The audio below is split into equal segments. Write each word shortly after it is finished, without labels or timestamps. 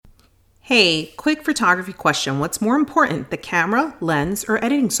Hey, quick photography question. What's more important, the camera, lens, or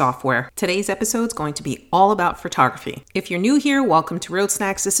editing software? Today's episode is going to be all about photography. If you're new here, welcome to Road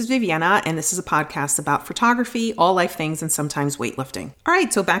Snacks. This is Viviana, and this is a podcast about photography, all life things, and sometimes weightlifting. All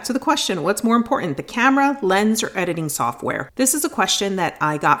right, so back to the question. What's more important, the camera, lens, or editing software? This is a question that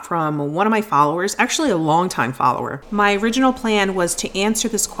I got from one of my followers, actually a longtime follower. My original plan was to answer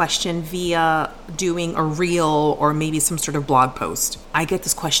this question via doing a reel or maybe some sort of blog post. I get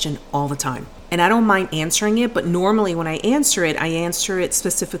this question all the time. And I don't mind answering it, but normally when I answer it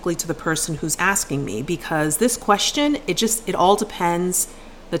specifically to the person who's asking me, because this question, it all depends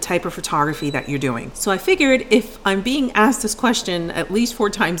the type of photography that you're doing. So I figured if I'm being asked this question at least 4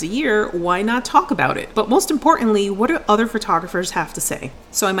 times a year, why not talk about it? But most importantly, what do other photographers have to say?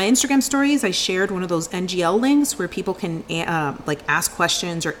 So in my Instagram stories, I shared one of those NGL links where people can ask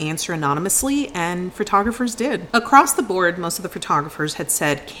questions or answer anonymously, and photographers did. Across the board, most of the photographers had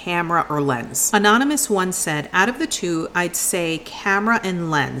said camera or lens. Anonymous one said, out of the two, I'd say camera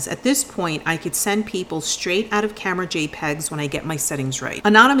and lens. At this point, I could send people straight out of camera JPEGs when I get my settings right.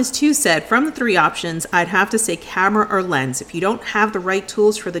 Anonymous 2 said, from the 3 options, I'd have to say camera or lens. If you don't have the right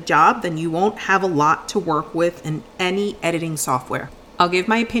tools for the job, then you won't have a lot to work with in any editing software. I'll give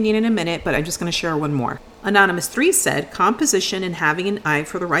my opinion in a minute, but I'm just going to share one more. Anonymous 3 said, composition and having an eye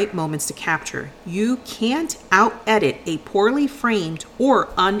for the right moments to capture. You can't out-edit a poorly framed or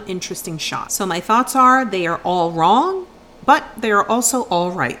uninteresting shot. So my thoughts are, they are all wrong, but they are also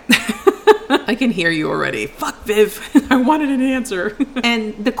all right. I can hear you already. Fuck, Viv. I wanted an answer.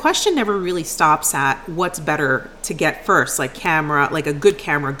 And the question never really stops at what's better to get first, like camera, like a good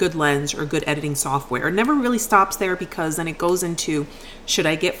camera, good lens, or good editing software. It never really stops there, because then it goes into, should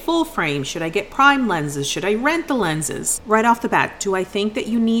I get full frame? Should I get prime lenses? Should I rent the lenses? Right off the bat, do I think that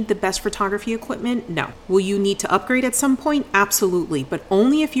you need the best photography equipment? No. Will you need to upgrade at some point? Absolutely, but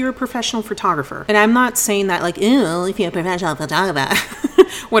only if you're a professional photographer. And I'm not saying that like, ew, if you're a professional photographer.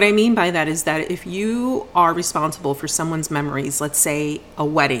 What I mean by that is that if you are responsible for someone's memories, let's say a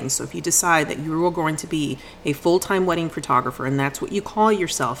wedding, so if you decide that you are going to be a full-time wedding photographer and that's what you call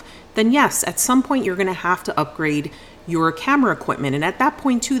yourself, then yes, at some point you're going to have to upgrade your camera equipment. And at that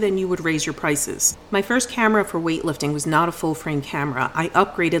point too, then you would raise your prices. My first camera for weightlifting was not a full frame camera. I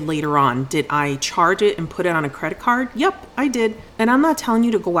upgraded later on. Did I charge it and put it on a credit card? Yep, I did. And I'm not telling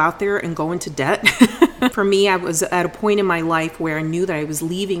you to go out there and go into debt. For me, I was at a point in my life where I knew that I was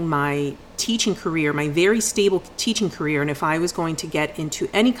leaving my teaching career, my very stable teaching career. And if I was going to get into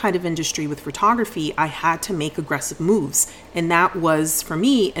any kind of industry with photography, I had to make aggressive moves. And that was, for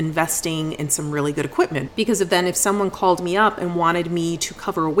me, investing in some really good equipment. Because if someone called me up and wanted me to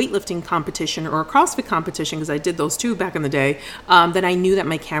cover a weightlifting competition or a CrossFit competition, because I did those too back in the day, then I knew that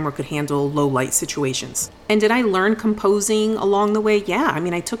my camera could handle low light situations. And did I learn composing along the way? Yeah. I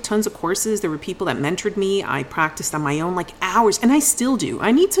mean, I took tons of courses. There were people that mentored me. I practiced on my own like hours, and I still do.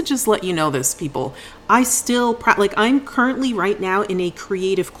 I need to just let you know this, people. I still I'm currently right now in a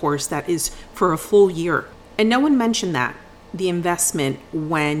creative course that is for a full year. And no one mentioned that, the investment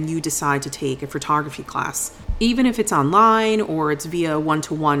when you decide to take a photography class. Even if it's online or it's via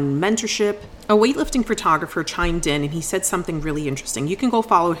one-to-one mentorship. A weightlifting photographer chimed in and he said something really interesting. You can go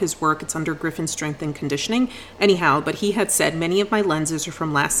follow his work. It's under Griffin Strength and Conditioning. Anyhow, but he had said, many of my lenses are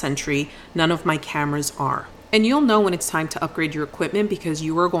from last century. None of my cameras are. And you'll know when it's time to upgrade your equipment because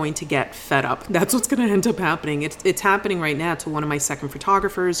you are going to get fed up. That's what's going to end up happening. It's happening right now to one of my second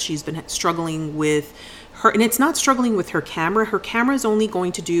photographers. She's been struggling with her, and it's not struggling with her camera. Her camera is only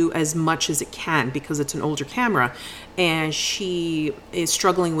going to do as much as it can because it's an older camera. And she is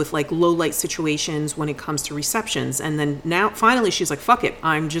struggling with like low light situations when it comes to receptions. And then now finally she's like, fuck it,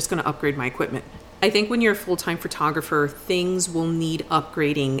 I'm just going to upgrade my equipment. I think when you're a full-time photographer, things will need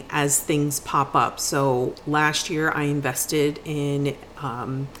upgrading as things pop up. So last year I invested in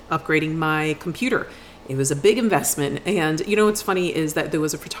upgrading my computer. It was a big investment. And you know what's funny is that there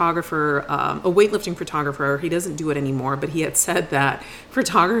was a photographer, a weightlifting photographer, he doesn't do it anymore, but he had said that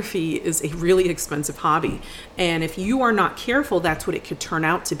photography is a really expensive hobby. And if you are not careful, that's what it could turn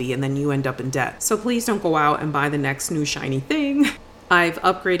out to be. And then you end up in debt. So please don't go out and buy the next new shiny thing. I've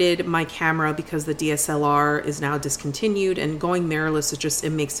upgraded my camera because the DSLR is now discontinued, and going mirrorless it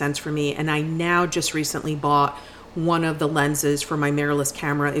makes sense for me. And I now just recently bought one of the lenses for my mirrorless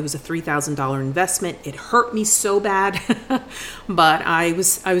camera. It was a $3,000 investment. It hurt me so bad, but I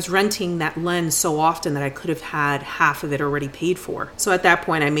was renting that lens so often that I could have had half of it already paid for. So at that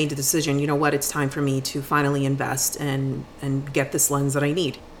point, I made the decision, you know what, it's time for me to finally invest and get this lens that I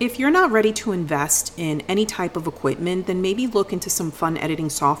need. If you're not ready to invest in any type of equipment, then maybe look into some fun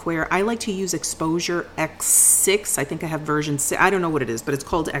editing software. I like to use Exposure X6. I think I have version 6. I don't know what it is, but it's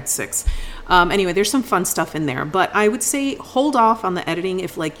called X6. Anyway, there's some fun stuff in there. But I would say hold off on the editing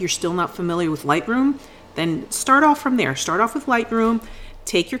if you're still not familiar with Lightroom. Then start off from there. Start off with Lightroom.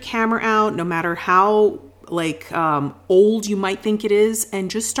 Take your camera out, no matter how old you might think it is, and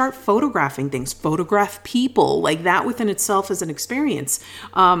just start photographing things. Photograph people. That within itself is an experience.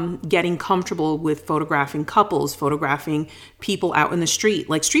 Getting comfortable with photographing couples, photographing people out in the street,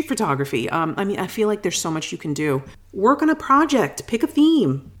 like street photography. I feel like there's so much you can do. Work on a project. Pick a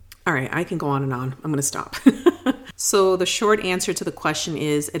theme. All right, I can go on and on. I'm going to stop. So the short answer to the question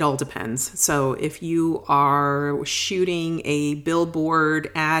is it all depends. So if you are shooting a billboard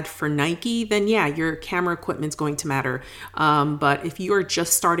ad for Nike, then yeah, your camera equipment's going to matter. But if you are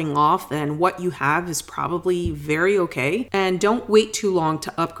just starting off, then what you have is probably very okay. And don't wait too long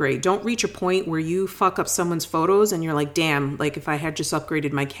to upgrade. Don't reach a point where you fuck up someone's photos and you're like, damn, if I had just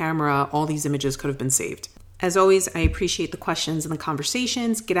upgraded my camera, all these images could have been saved. As always, I appreciate the questions and the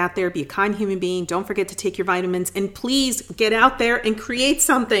conversations. Get out there, be a kind human being. Don't forget to take your vitamins. And please get out there and create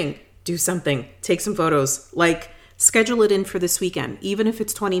something. Do something. Take some photos. Schedule it in for this weekend, even if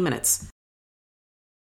it's 20 minutes.